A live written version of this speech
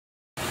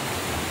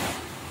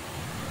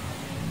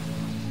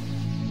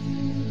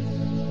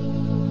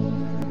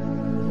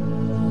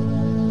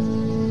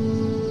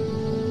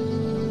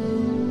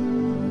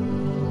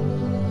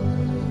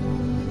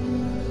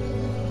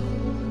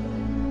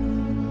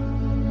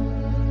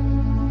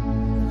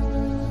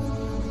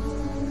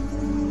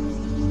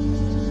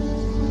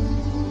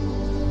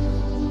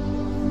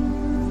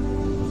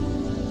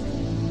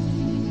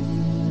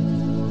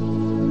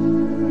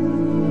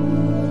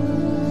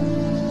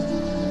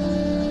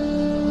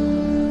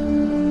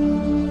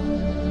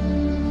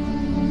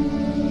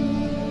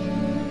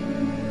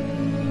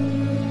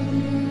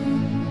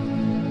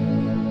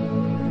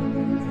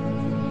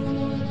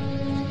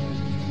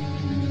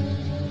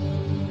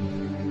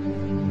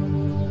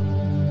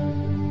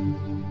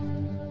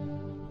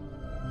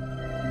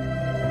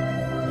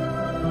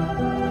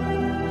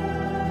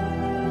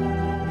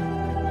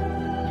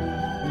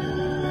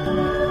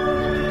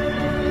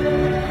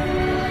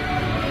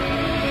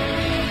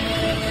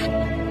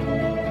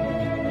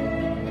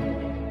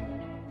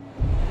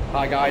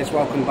Hi guys,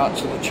 welcome back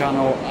to the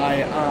channel. I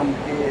am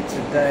here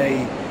today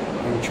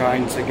and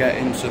trying to get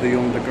into the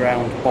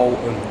underground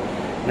Bolton.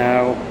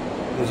 Now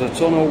there's a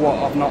tunnel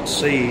what I've not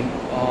seen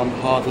on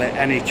hardly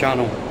any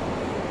channel,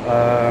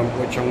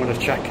 which I'm going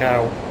to check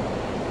out.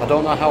 I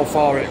don't know how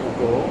far it will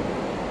go,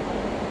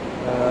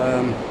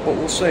 but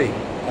we'll see.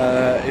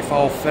 If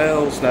all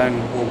fails,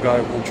 then we'll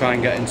try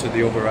and get into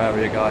the other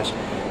area, guys.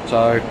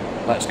 So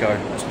let's go,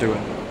 let's do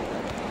it.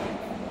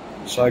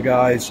 So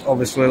guys,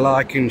 obviously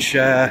like and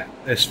share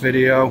this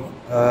video.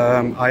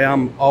 I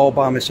am all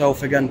by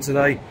myself again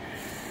today.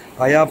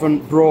 I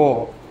haven't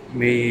brought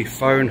me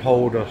phone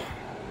holder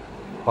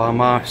by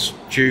my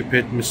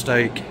stupid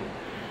mistake.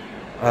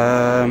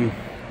 So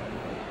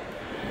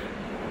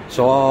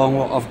all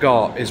what I've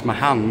got is my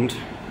hand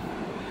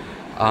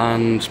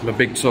and my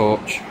big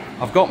torch.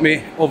 I've got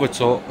my other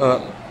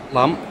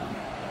lamp,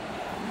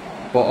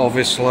 but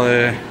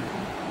obviously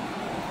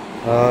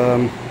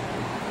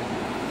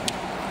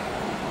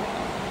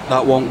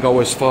that won't go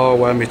as far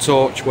where my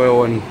torch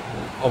will, and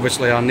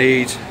obviously I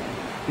need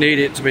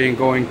it to be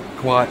going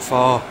quite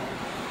far.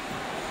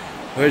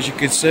 As you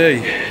can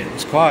see,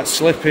 it's quite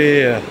slippy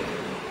here.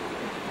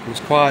 It's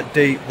quite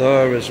deep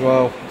there as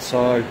well,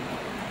 so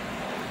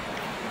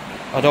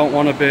I don't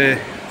want to be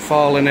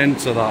falling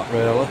into that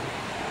really.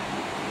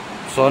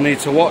 So I need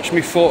to watch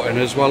my footing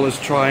as well as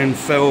try and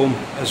film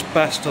as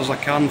best as I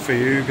can for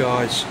you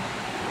guys.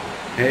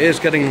 It is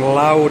getting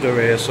louder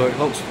here, so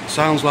it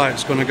sounds like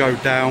it's going to go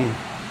down.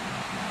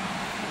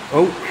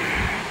 Oh,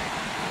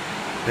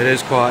 it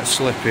is quite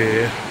slippy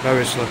here,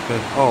 very slippy.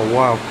 Oh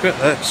wow, look at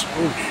this.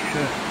 Oh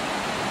shit.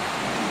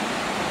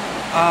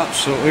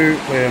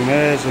 Absolutely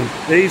amazing.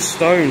 These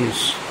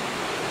stones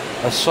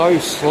are so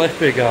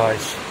slippy,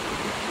 guys.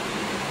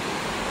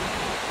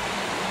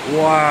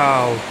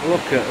 Wow,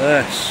 look at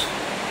this.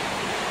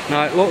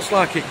 Now it looks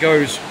like it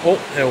goes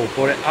uphill,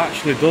 but it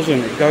actually doesn't.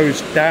 It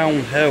goes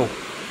downhill.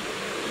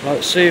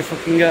 Let's see if we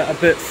can get a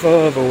bit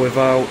further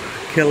without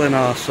killing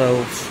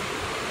ourselves.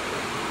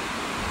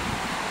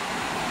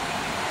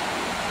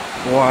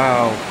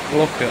 Wow,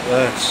 look at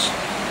this.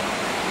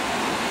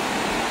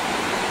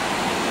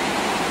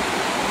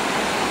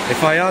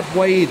 If I had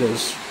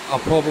waders, I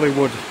probably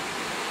would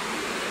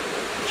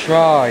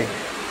try.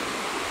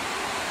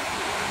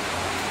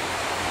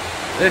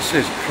 This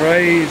is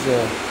crazy.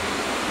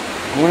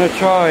 I'm going to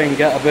try and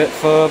get a bit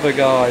further,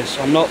 guys.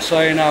 I'm not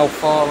saying how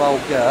far I'll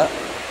get.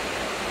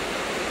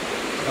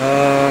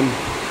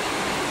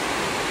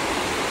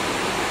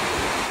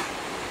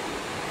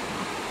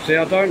 See,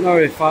 I don't know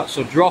if that's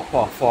a drop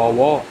off or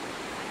what.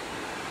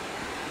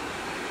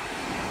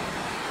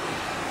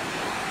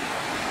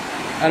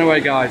 Anyway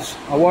guys,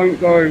 I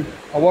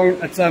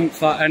won't attempt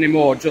that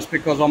anymore just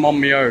because I'm on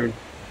my own.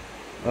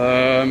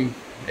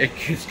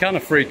 It's kind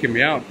of freaking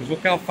me out because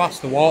look how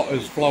fast the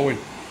water's flowing.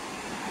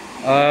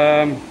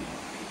 But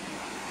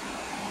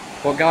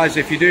guys,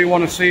 if you do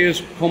want to see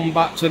us come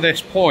back to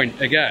this point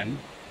again,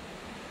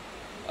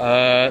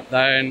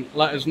 then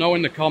let us know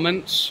in the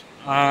comments,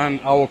 and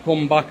I will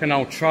come back and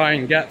I'll try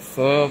and get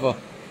further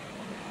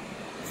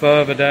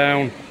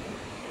down.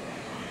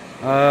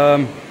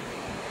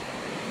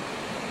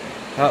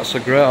 That's a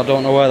grid. I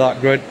don't know where that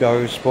grid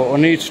goes, but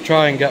we need to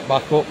try and get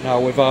back up now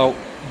without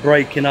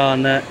breaking our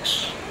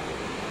necks.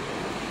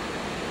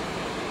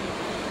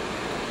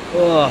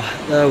 Oh,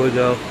 there we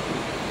go.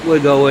 We're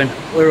going,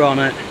 we're on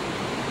it.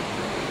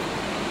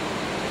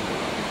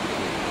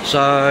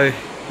 So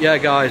yeah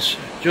guys,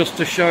 just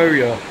to show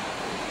you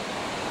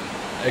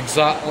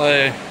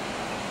exactly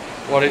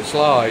what it's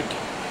like,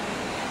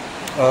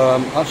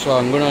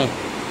 actually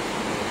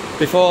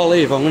before I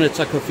leave I'm gonna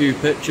take a few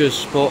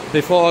pictures, but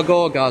before I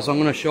go guys, I'm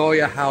gonna show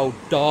you how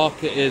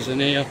dark it is in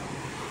here,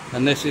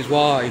 and this is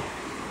why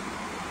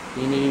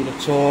you need a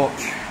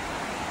torch.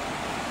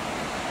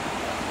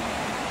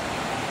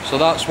 So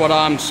that's what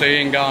I'm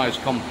seeing guys,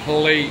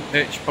 complete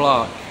pitch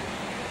black,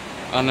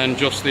 and then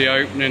just the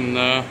opening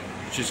there,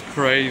 which is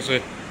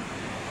crazy.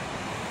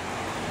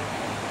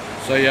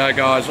 So yeah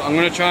guys, I'm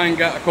going to try and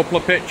get a couple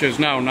of pictures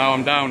now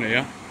I'm down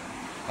here.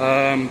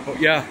 But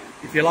yeah,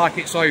 if you like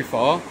it so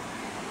far,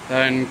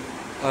 then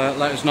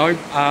let us know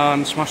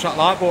and smash that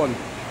like button.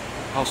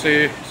 I'll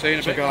see you in a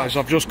bit. So guys,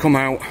 I've just come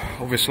out,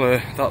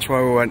 obviously that's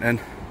where we went in.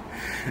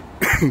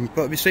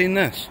 But have you seen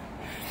this?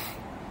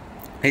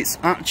 It's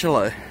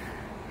actually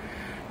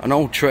an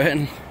old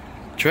train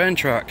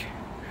track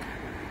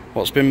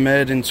what's been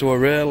made into a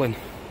railing.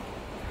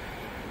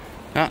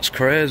 That's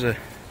crazy.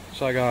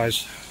 So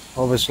guys,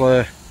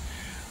 obviously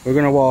we're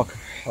going to walk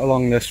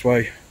along this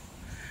way.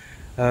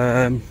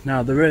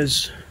 Now there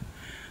is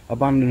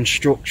abandoned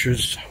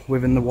structures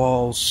within the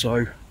walls,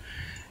 so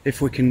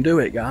if we can do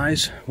it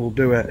guys, we'll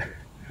do it.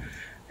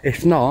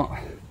 If not,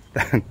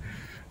 then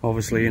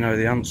obviously you know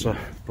the answer.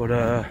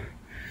 But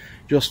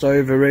just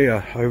over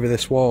here, over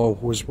this wall,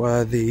 was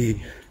where the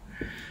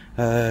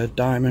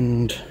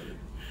Diamond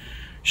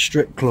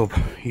Strip Club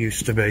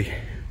used to be.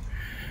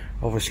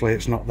 Obviously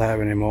it's not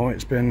there anymore,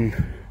 it's been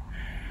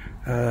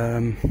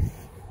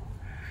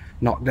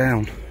knocked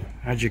down,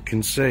 as you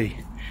can see.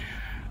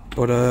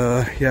 But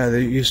yeah, there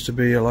used to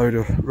be a load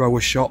of row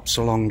of shops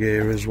along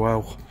here as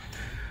well.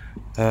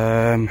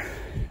 But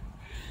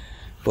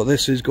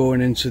this is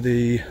going into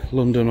the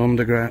London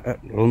Underground.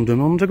 London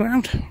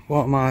Underground?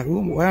 What am I?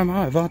 Ooh, where am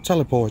I? Have I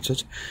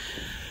teleported?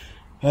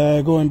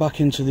 Going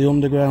back into the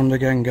underground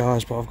again,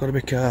 guys. But I've got to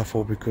be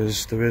careful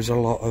because there is a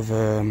lot of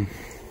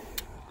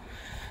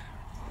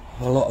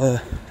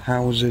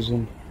houses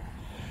and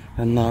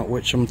that,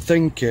 which I'm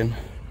thinking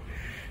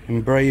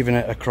in braving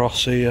it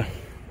across here.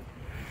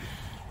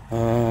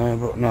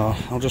 But no,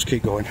 I'll just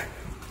keep going.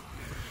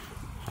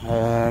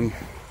 Yeah,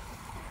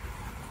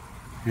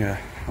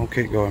 I'll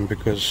keep going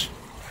because.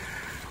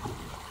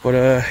 But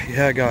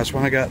yeah, guys,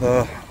 when I get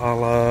there,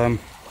 I'll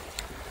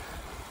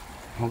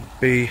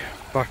be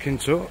back in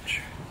touch.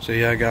 So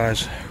yeah,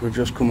 guys, we've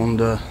just come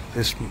under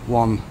this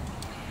one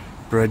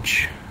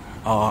bridge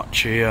arch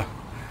here.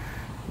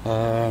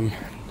 Now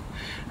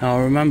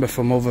I remember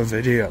from other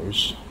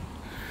videos,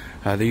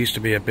 there used to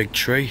be a big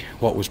tree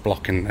what was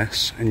blocking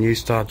this, and you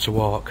started to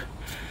walk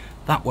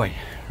that way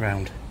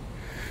round.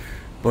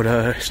 But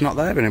it's not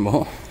there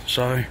anymore.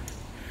 So,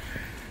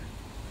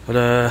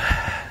 but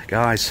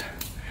guys,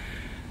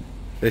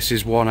 this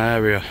is one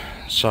area.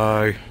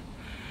 So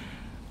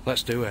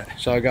let's do it.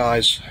 So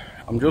guys,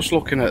 I'm just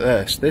looking at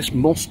this. This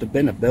must have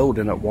been a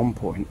building at one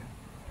point.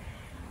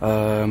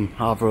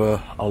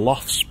 Either a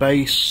loft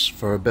space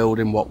for a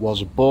building what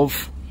was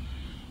above.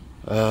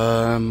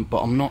 But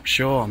I'm not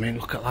sure. I mean,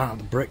 look at that,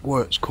 the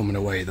brickwork's coming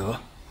away though.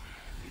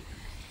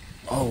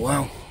 Oh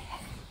wow.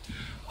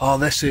 Oh,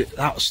 that's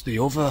the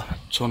other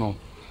tunnel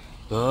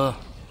there.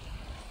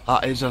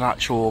 That is an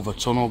actual other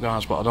tunnel,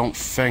 guys, but I don't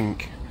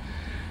think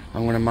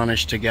I'm going to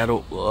manage to get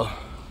up there.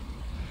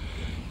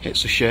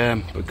 It's a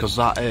shame because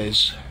that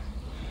is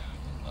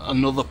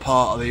another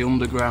part of the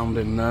underground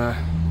in there.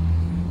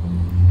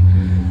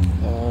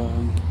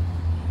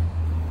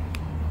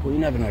 But you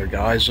never know,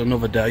 guys.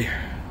 Another day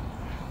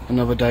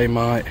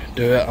might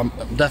do it. I'm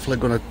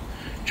definitely going to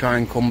try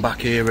and come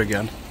back here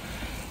again.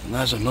 And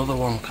there's another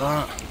one, look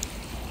at that.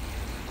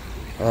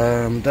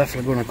 I'm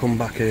definitely going to come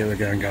back here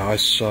again,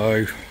 guys.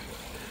 So,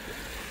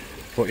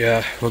 but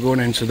yeah, we're going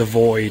into the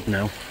void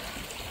now.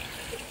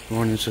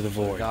 Going into the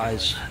void,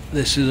 guys.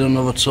 This is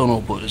another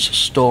tunnel, but there's a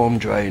storm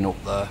drain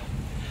up there.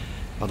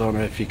 I don't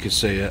know if you can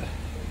see it,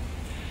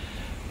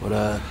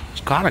 but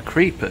it's kind of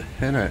creepy,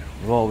 isn't it?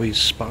 With all these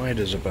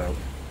spiders about.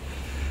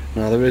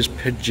 Now there is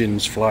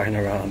pigeons flying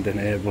around in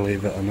here,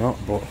 believe it or not.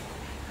 But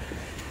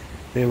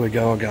here we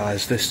go,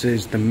 guys. This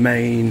is the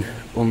main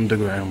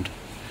underground.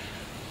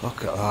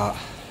 Look at that.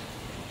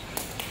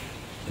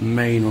 The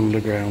main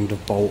underground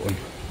of Bolton.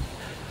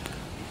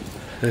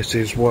 This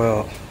is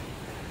what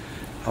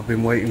I've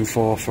been waiting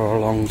for a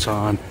long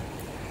time.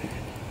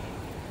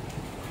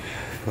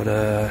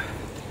 But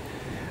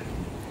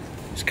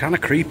it's kind of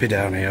creepy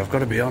down here, I've got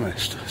to be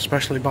honest,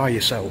 especially by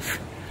yourself.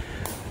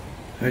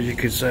 As you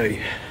can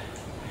see.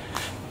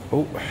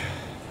 Oh,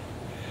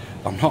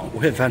 I'm not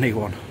with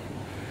anyone.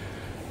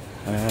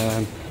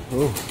 Oh,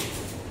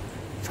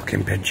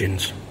 fucking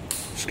pigeons,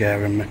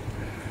 scaring me.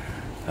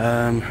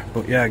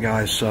 But yeah,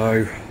 guys,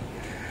 so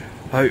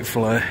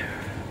hopefully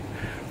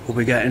we'll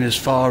be getting as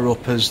far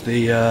up as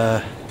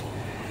the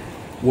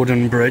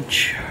wooden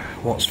bridge,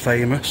 what's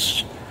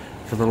famous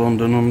for the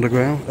London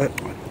Underground. I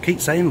keep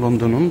saying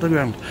London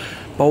Underground,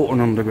 Bolton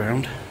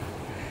Underground.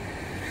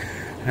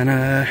 And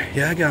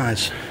yeah,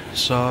 guys,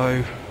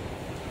 so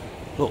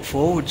look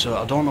forward to it.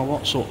 I don't know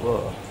what's up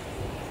there.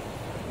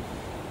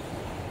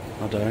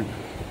 I don't.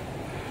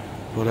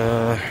 But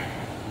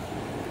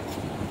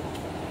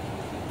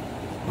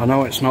I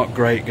know it's not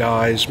great,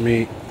 guys,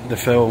 the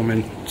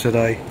filming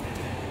today.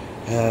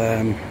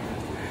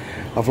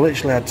 I've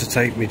literally had to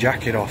take my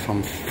jacket off.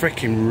 I'm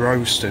freaking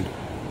roasting.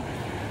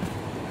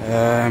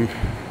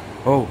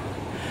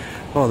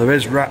 Oh, there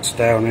is rats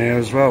down here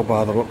as well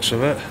by the looks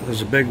of it.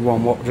 There's a big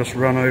one what just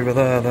ran over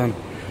there then.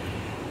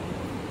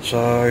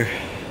 So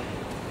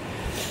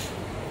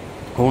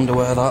I wonder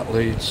where that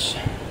leads.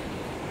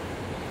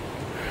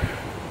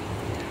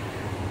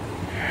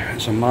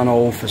 It's a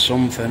manhole for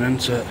something,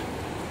 isn't it?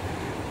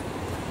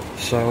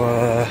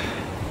 So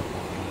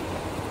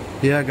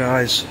yeah,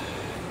 guys,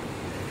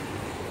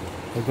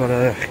 we've got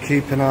to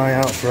keep an eye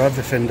out for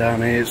everything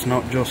down here. It's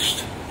not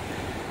just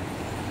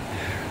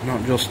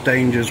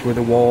dangers with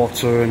the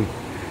water and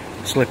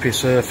slippy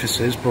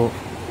surfaces, but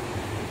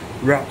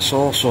rats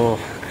also,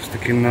 because they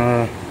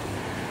can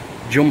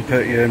jump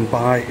at you and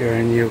bite you,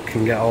 and you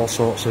can get all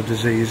sorts of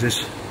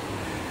diseases.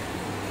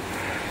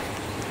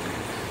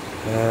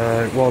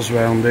 It was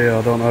round here,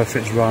 I don't know if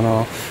it's run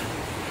off.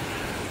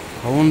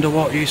 I wonder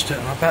what used to,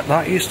 I bet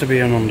that used to be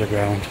an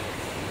underground.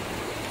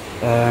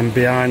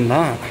 Behind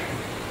that.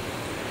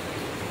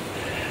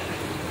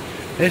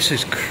 This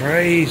is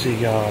crazy,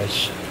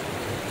 guys.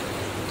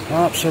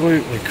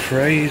 Absolutely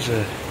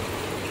crazy.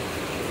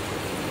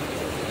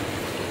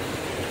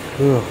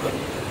 Ugh.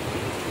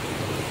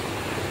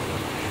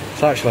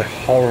 It's actually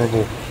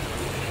horrible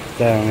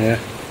down here.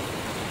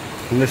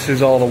 And this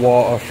is all the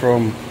water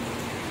from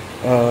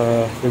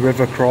the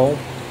River Croal.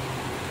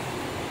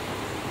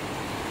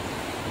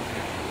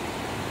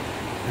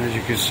 As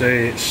you can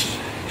see, it's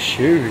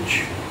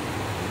huge.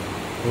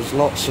 There's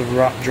lots of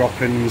rat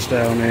droppings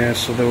down here,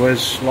 so there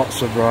is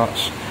lots of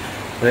rats.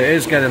 But it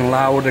is getting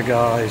louder,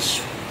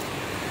 guys.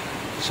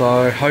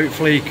 So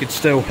hopefully you could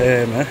still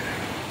hear me.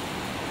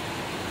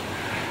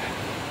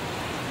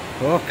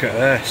 Look at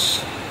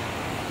this.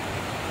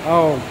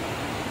 How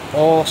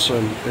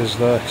awesome is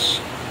this?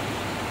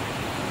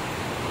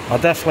 I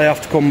definitely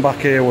have to come back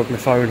here with my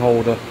phone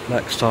holder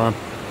next time.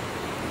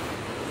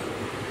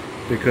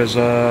 Because,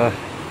 oh,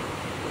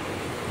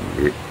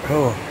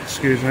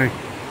 excuse me.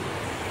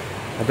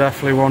 I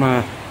definitely want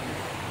to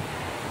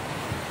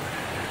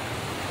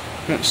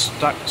get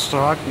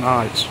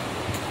stalagmites,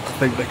 I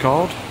think they're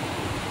called.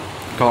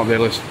 Can't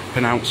really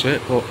pronounce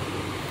it, but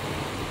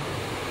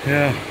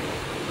yeah.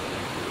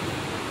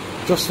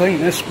 Just think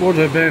this would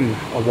have been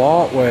a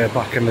walkway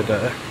back in the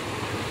day.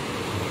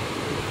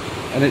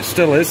 And it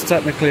still is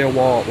technically a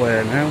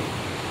walkway now.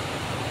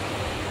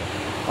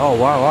 Oh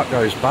wow, that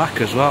goes back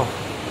as well.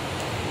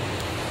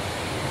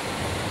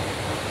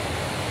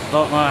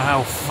 Don't know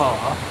how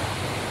far.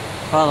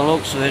 By the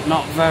looks of it,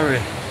 not very.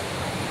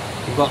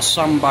 We've got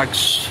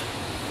sandbags.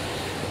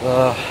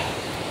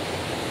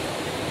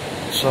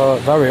 So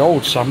very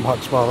old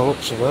sandbags by the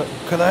looks of it.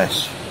 Look at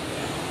this.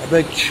 A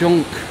big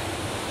chunk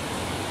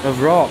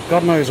of rock.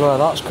 God knows where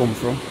that's come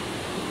from.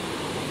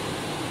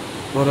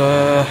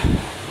 But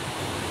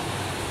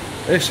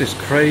this is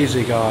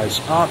crazy, guys.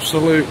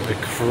 Absolutely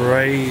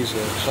crazy.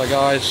 So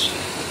guys,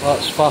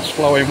 that's fast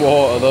flowing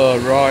water there,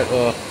 right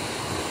there.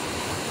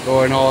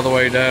 Going all the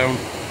way down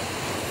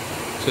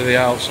to the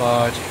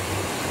outside.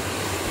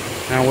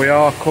 Now we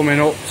are coming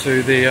up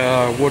to the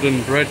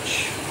wooden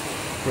bridge,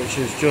 which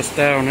is just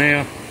down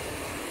here.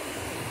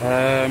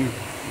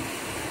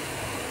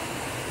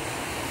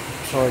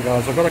 Sorry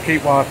guys, I've got to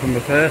keep wiping my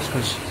face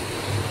because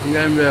I'm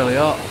getting really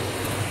hot.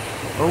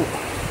 Oh,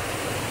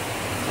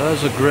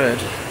 there's a grid.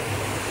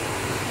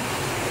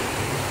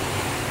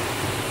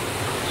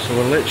 So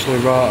we're literally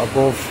right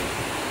above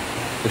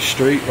the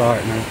street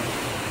right now.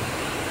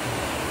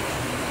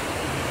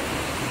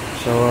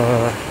 So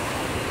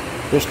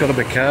just got to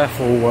be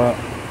careful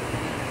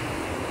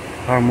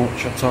how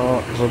much I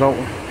talk, because I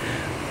don't.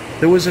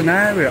 There was an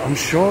area, I'm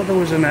sure there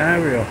was an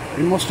area.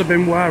 It must have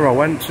been where I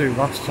went to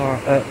last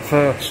time at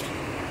first.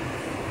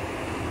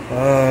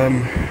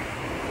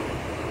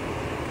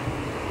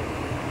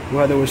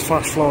 Where there was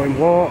fast flowing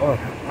water,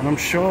 and I'm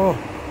sure.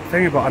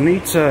 But I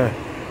need to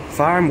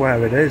find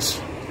where it is.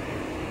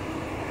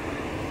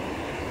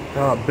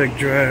 That big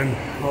drain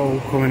hole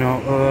coming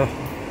out there.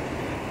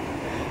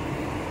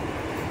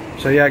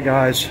 So yeah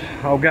guys,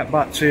 I'll get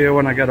back to you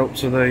when I get up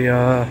to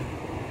the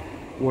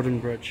wooden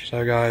bridge.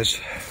 So guys,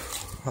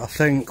 I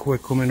think we're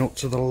coming up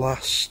to the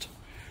last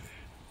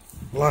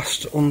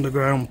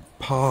underground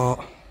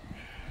part.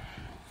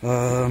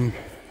 But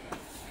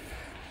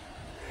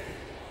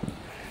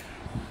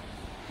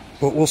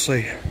we'll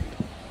see.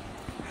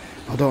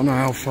 I don't know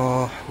how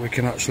far we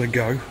can actually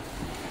go.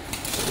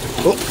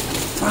 Oh,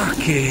 fuck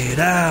it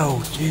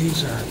out,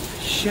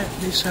 Jesus, shut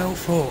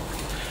myself up.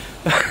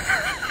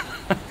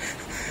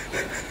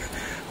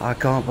 I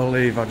can't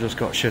believe I just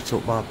got shit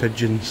up by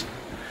pigeons.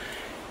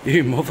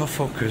 You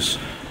motherfuckers.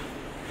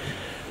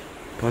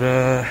 But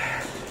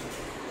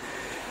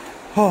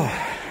oh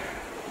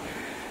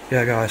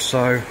yeah guys,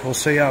 so we'll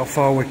see how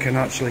far we can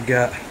actually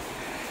get.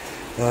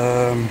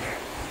 As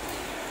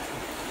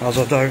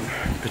I don't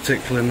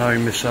particularly know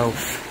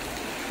myself.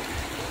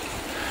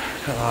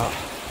 Look at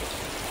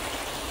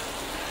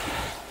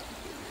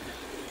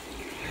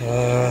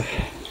that.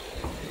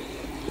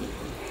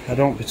 I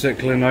don't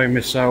particularly know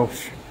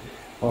myself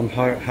on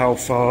how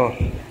far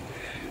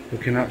we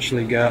can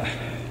actually get.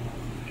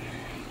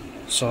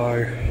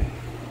 So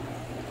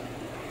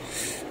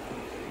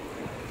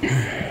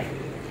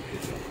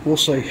we'll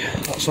see.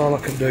 That's all I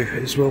can do,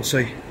 is we'll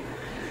see.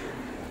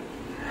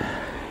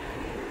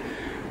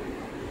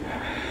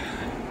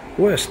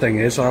 Worst thing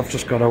is I've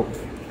just got to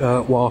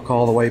walk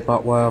all the way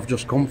back where I've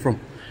just come from,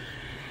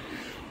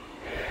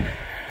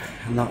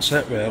 and that's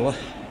it really.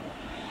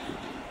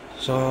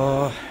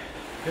 So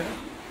yeah.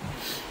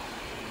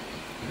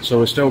 So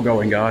we're still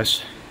going,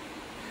 guys.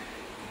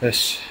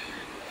 It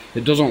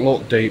doesn't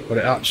look deep, but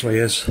it actually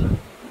is.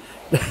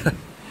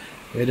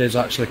 It is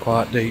actually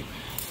quite deep.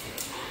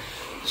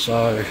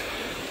 So,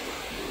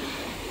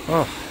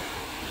 oh,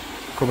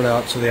 coming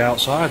out to the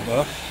outside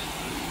there.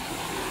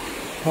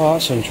 Oh,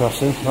 that's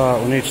interesting.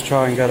 Right, we need to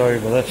try and get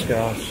over this,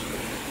 guys.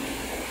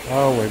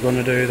 Oh, we're going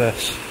to do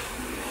this.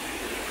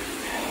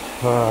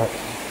 Right.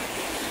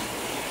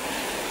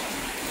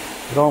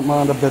 I don't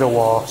mind a bit of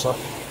water.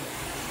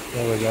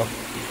 There we go.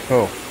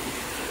 Cool.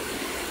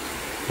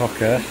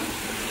 Okay.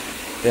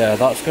 Yeah,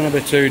 that's going to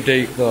be too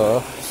deep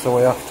there, so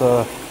we have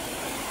to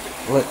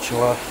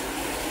literally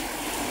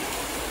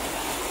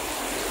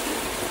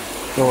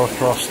go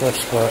across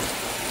this bit.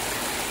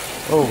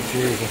 Oh,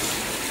 Jesus.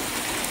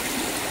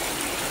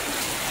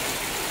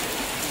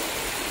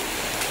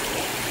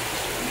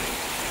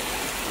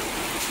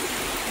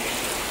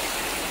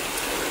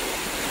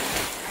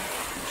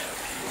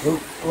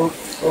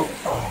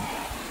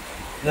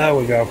 There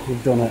we go,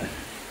 we've done it.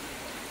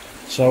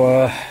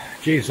 So,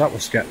 geez, that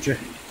was sketchy.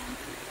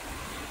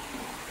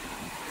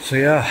 So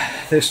yeah,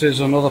 this is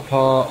another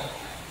part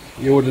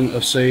you wouldn't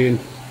have seen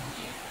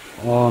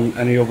on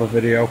any other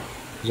video,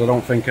 because I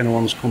don't think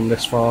anyone's come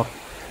this far.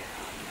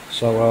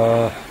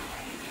 So,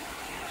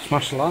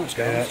 smash the lights,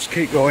 guys. Yeah, let's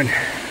keep going.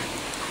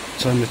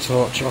 Turn the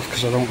torch off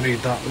because I don't need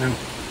that now.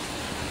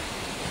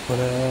 But,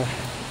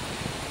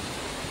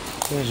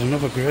 there's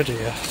another grid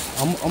here.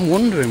 I'm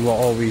wondering what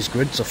all these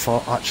grids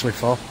are actually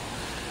for,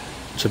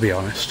 to be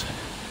honest.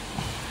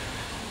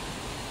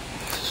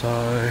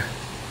 So,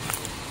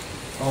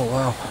 oh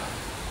wow,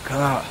 look at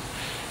that.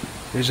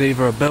 There's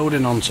either a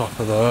building on top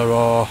of there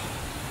or,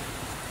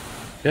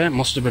 yeah, it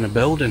must have been a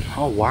building.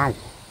 Oh wow.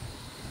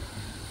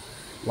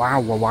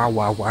 Wow, wow,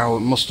 wow, wow.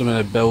 It must have been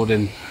a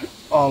building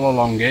all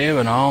along here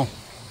and all.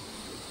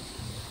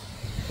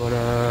 But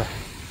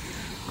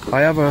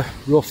I have a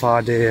rough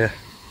idea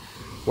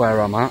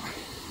where I'm at.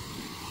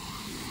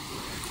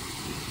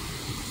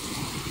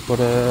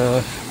 But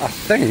I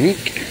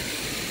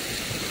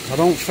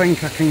don't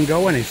think I can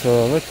go any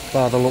further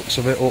by the looks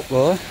of it up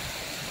there,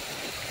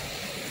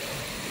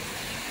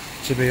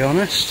 to be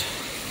honest.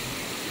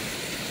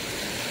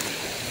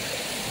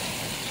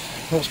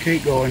 Let's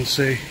keep going,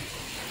 see.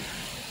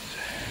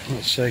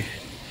 Let's see.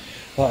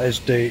 That is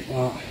deep.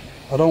 I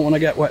don't want to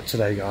get wet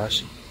today,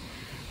 guys.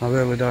 I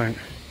really don't.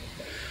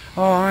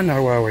 Oh, I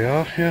know where we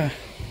are, yeah.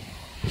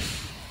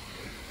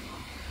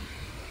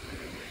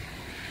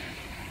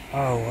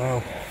 Oh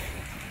wow.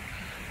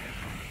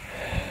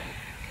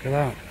 Look at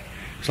that.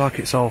 It's like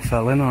it's all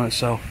fell in on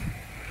itself.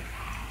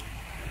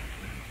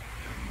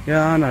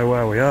 Yeah, I know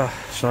where we are.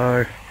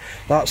 So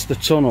that's the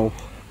tunnel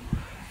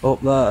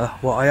up there,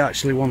 what I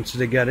actually wanted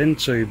to get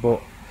into,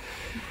 but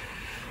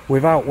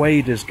without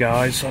waders,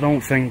 guys, I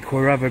don't think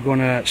we're ever going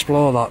to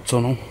explore that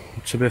tunnel,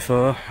 to be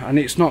fair. And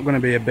it's not going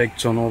to be a big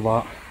tunnel,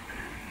 that.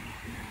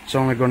 It's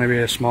only going to be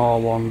a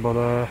small one,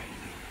 but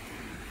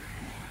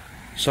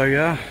so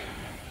yeah.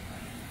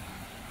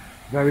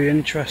 Very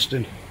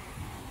interesting.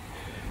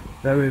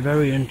 Very,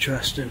 very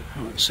interesting.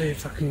 Let's see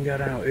if I can get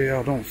out here.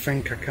 I don't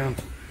think I can.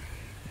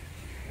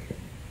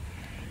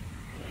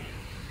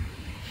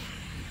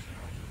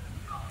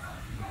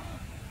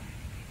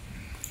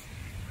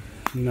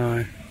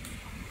 No.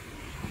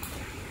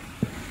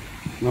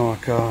 No, I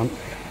can't.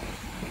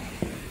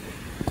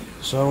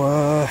 So,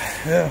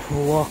 yeah,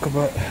 we'll walk a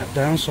bit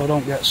down so I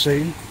don't get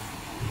seen.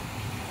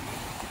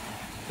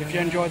 If you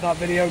enjoyed that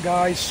video,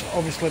 guys,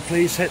 obviously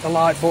please hit the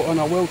like button.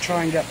 I will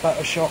try and get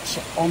better shots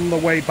on the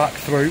way back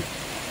through,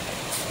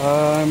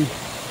 because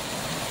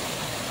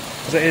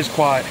it is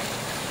quite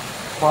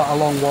a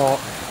long walk,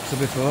 to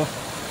be fair.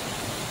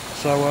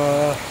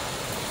 So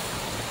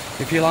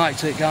if you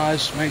liked it,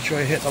 guys, make sure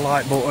you hit the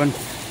like button,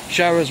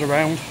 share us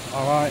around.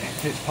 Alright,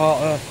 it's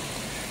part of,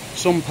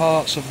 some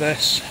parts of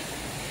this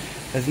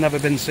has never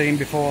been seen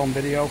before on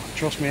video.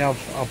 Trust me,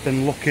 I've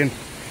been looking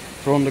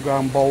for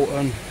underground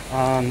Bolton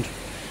and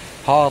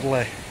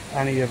hardly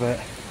any of it,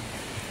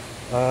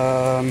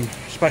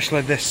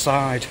 especially this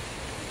side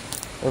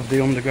of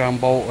the underground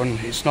Bolton.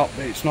 It's not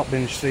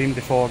been seen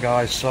before,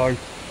 guys. So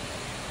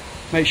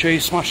make sure you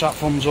smash that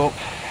thumbs up,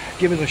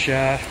 give us a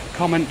share,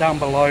 comment down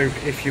below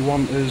if you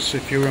want us,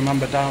 if you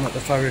remember down at the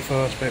very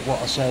first bit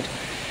what I said,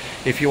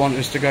 if you want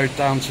us to go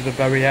down to the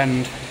very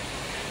end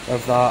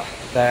of that,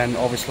 then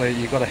obviously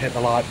you've got to hit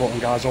the like button,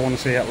 guys. I want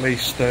to see at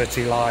least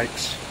 30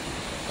 likes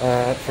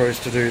for us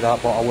to do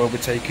that, but I will be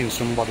taking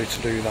somebody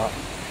to do that.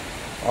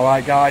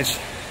 Alright guys,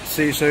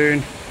 see you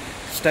soon,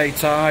 stay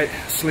tight,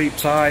 sleep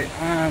tight,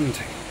 and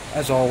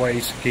as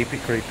always, keep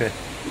it creepy.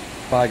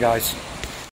 Bye guys.